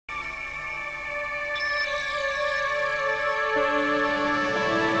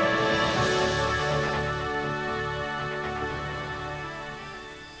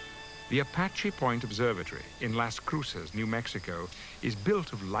The Apache Point Observatory in Las Cruces, New Mexico, is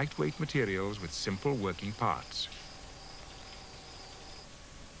built of lightweight materials with simple working parts.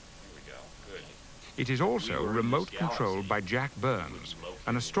 Here we go. Good. It is also remote controlled by Jack Burns,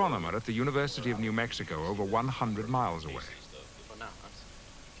 an astronomer at the University of New Mexico over 100 miles away.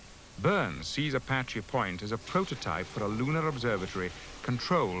 Burns sees Apache Point as a prototype for a lunar observatory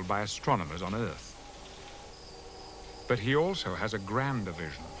controlled by astronomers on Earth. But he also has a grander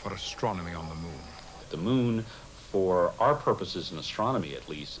vision for astronomy on the moon. The moon, for our purposes in astronomy at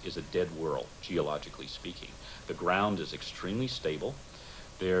least, is a dead world, geologically speaking. The ground is extremely stable.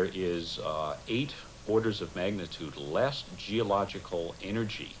 There is 8 orders of magnitude less geological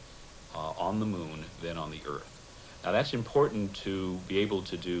energy on the moon than on the Earth. Now that's important to be able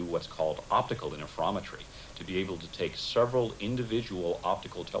to do what's called optical interferometry, to be able to take several individual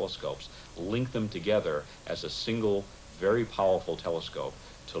optical telescopes, link them together as a single very powerful telescope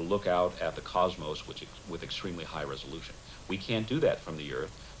to look out at the cosmos with extremely high resolution. We can't do that from the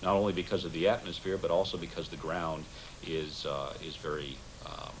Earth, not only because of the atmosphere, but also because the ground is very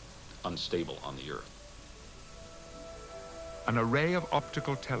unstable on the Earth. An array of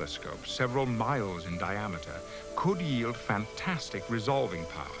optical telescopes, several miles in diameter, could yield fantastic resolving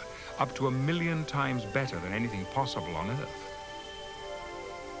power, up to 1 million times better than anything possible on Earth.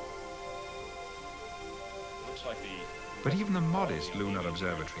 Looks like But even the modest lunar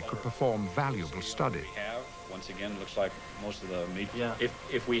observatory could perform valuable study. Once again, looks like most of the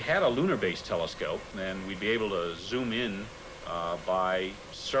if we had a lunar-based telescope, then we'd be able to zoom in by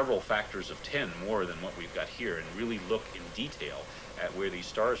several factors of 10 more than what we've got here and really look in detail at where these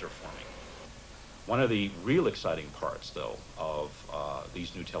stars are forming. One of the real exciting parts, though, of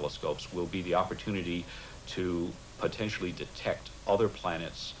these new telescopes will be the opportunity to potentially detect other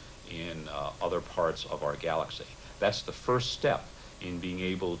planets in other parts of our galaxy. That's the first step in being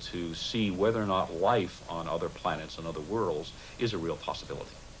able to see whether or not life on other planets and other worlds is a real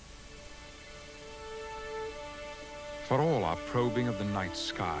possibility. For all our probing of the night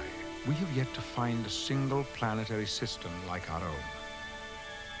sky, we have yet to find a single planetary system like our own.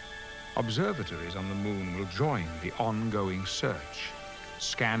 Observatories on the moon will join the ongoing search,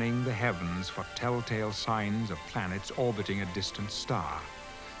 scanning the heavens for telltale signs of planets orbiting a distant star,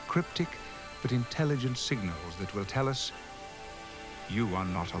 cryptic but intelligent signals that will tell us, you are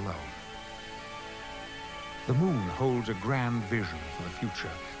not alone. The moon holds a grand vision for the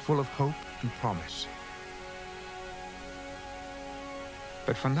future, full of hope and promise.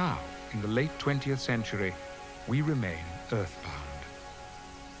 But for now, in the late 20th century, we remain earthbound.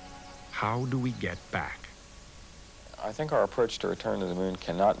 How do we get back? I think our approach to return to the moon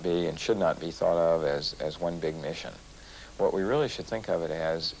cannot be and should not be thought of as one big mission. What we really should think of it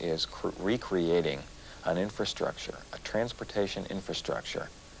as is recreating an infrastructure, a transportation infrastructure,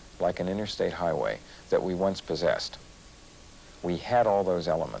 like an interstate highway that we once possessed. We had all those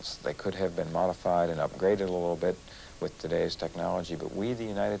elements. They could have been modified and upgraded a little bit with today's technology, but we, the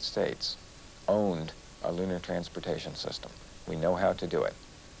United States, owned a lunar transportation system. We know how to do it.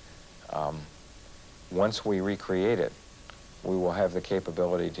 Once we recreate it, we will have the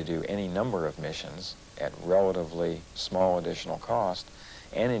capability to do any number of missions at relatively small additional cost,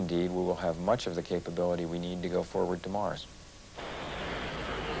 and indeed we will have much of the capability we need to go forward to Mars.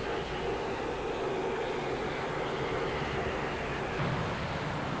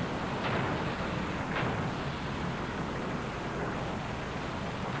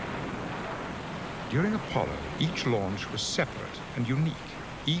 During Apollo, each launch was separate and unique,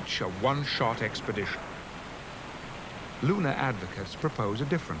 each a one-shot expedition. Lunar advocates propose a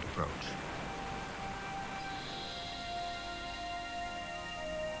different approach.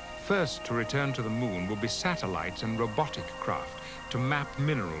 First to return to the moon will be satellites and robotic craft to map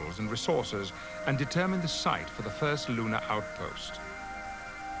minerals and resources and determine the site for the first lunar outpost.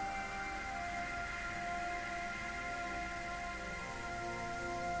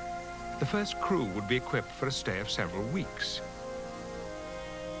 The first crew would be equipped for a stay of several weeks.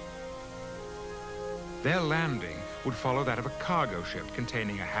 Their landing would follow that of a cargo ship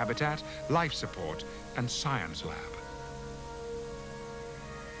containing a habitat, life support, and science lab.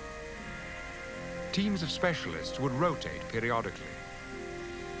 Teams of specialists would rotate periodically.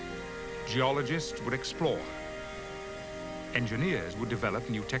 Geologists would explore. Engineers would develop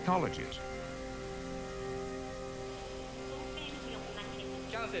new technologies.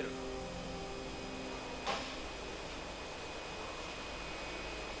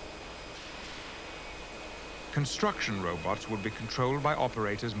 Construction robots would be controlled by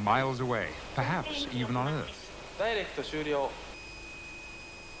operators miles away, perhaps even on Earth.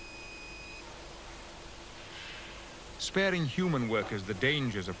 Sparing human workers the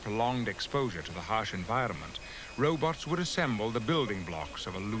dangers of prolonged exposure to the harsh environment, robots would assemble the building blocks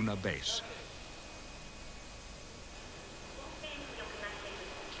of a lunar base.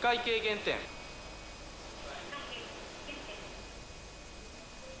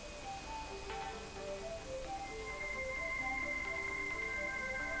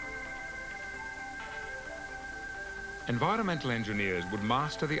 Environmental engineers would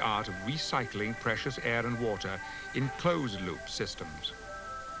master the art of recycling precious air and water in closed-loop systems.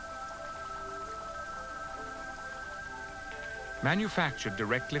 Manufactured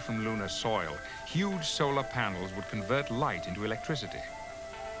directly from lunar soil, huge solar panels would convert light into electricity.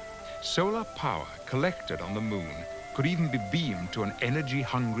 Solar power collected on the moon could even be beamed to an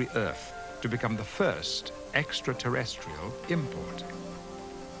energy-hungry Earth to become the first extraterrestrial import.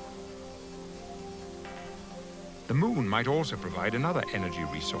 The moon might also provide another energy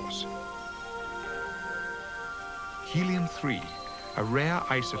resource. Helium-3, a rare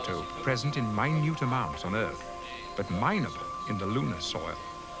isotope present in minute amounts on Earth, but mineable in the lunar soil.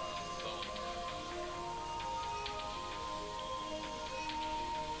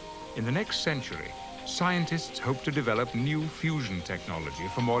 In the next century, scientists hope to develop new fusion technology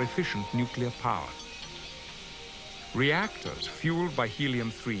for more efficient nuclear power. Reactors fueled by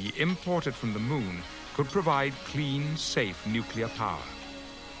helium-3 imported from the moon could provide clean, safe nuclear power.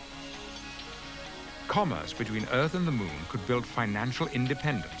 Commerce between Earth and the moon could build financial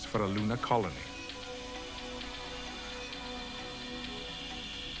independence for a lunar colony.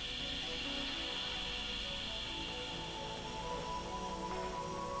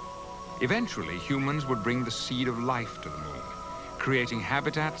 Eventually, humans would bring the seed of life to the moon, creating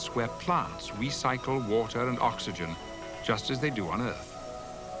habitats where plants recycle water and oxygen just as they do on Earth.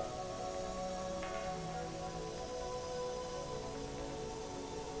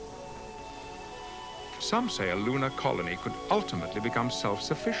 Some say a lunar colony could ultimately become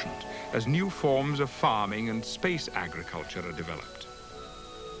self-sufficient as new forms of farming and space agriculture are developed.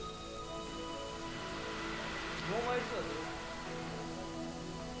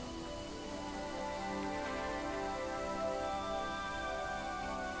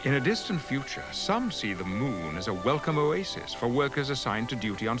 In a distant future, some see the moon as a welcome oasis for workers assigned to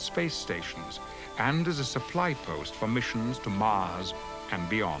duty on space stations and as a supply post for missions to Mars and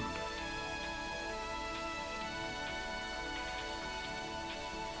beyond.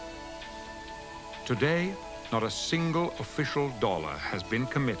 Today, not a single official dollar has been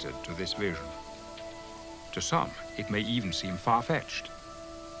committed to this vision. To some, it may even seem far-fetched,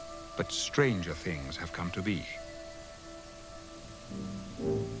 but stranger things have come to be.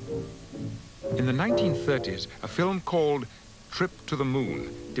 In the 1930s, a film called Trip to the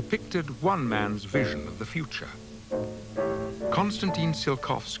Moon depicted one man's vision of the future. Konstantin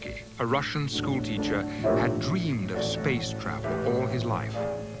Tsiolkovsky, a Russian schoolteacher, had dreamed of space travel all his life.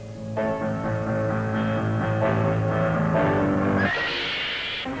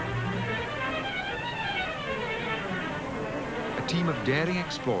 A team of daring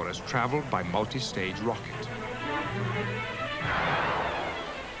explorers traveled by multi-stage rocket.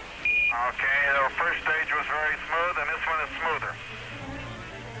 Okay, the first stage was very smooth, and this one is smoother.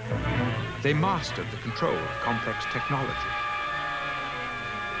 They mastered the control of complex technology.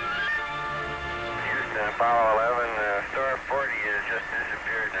 Houston, Apollo 11, Star 40 has just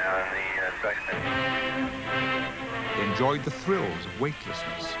disappeared now in the sextant. They enjoyed the thrills of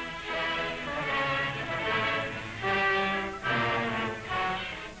weightlessness.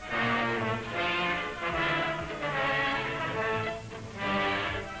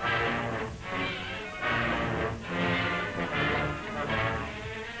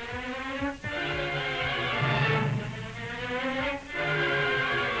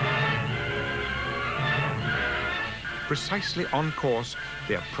 Precisely on course,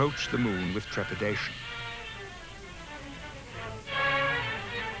 they approached the moon with trepidation.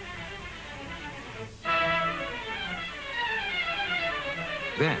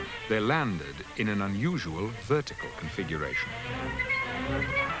 Then they landed in an unusual vertical configuration.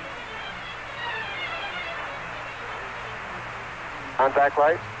 Contact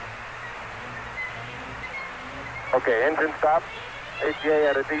light. Okay, engine stop. ATA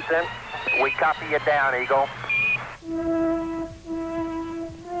at a descent. We copy you down, Eagle.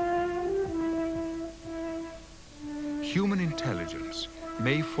 Human intelligence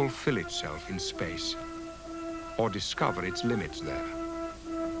may fulfill itself in space or discover its limits there.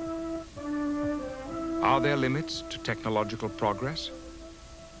 Are there limits to technological progress?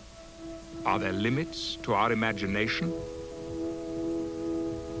 Are there limits to our imagination?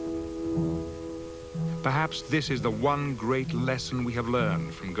 Perhaps this is the one great lesson we have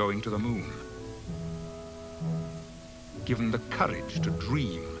learned from going to the moon. given the courage to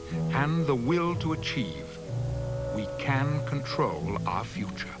dream and the will to achieve, we can control our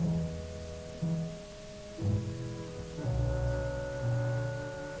future.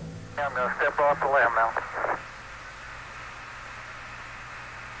 I'm going to step off the limb now.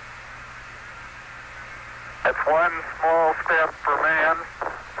 That's one small step for man,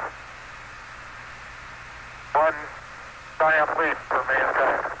 one giant leap for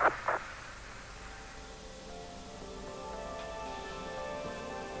mankind.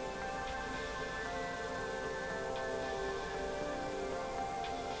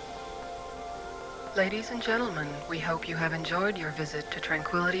 Ladies and gentlemen, we hope you have enjoyed your visit to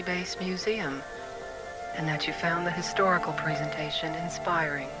Tranquility Base Museum and that you found the historical presentation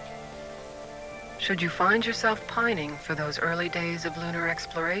inspiring. Should you find yourself pining for those early days of lunar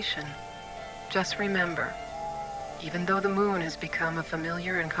exploration, just remember, even though the moon has become a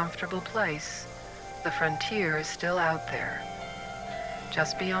familiar and comfortable place, the frontier is still out there,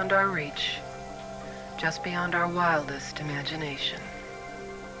 just beyond our reach, just beyond our wildest imagination.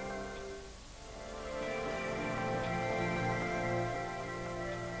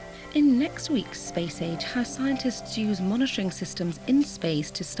 In next week's Space Age, how scientists use monitoring systems in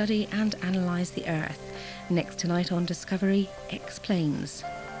space to study and analyse the Earth. Next tonight on Discovery Explains.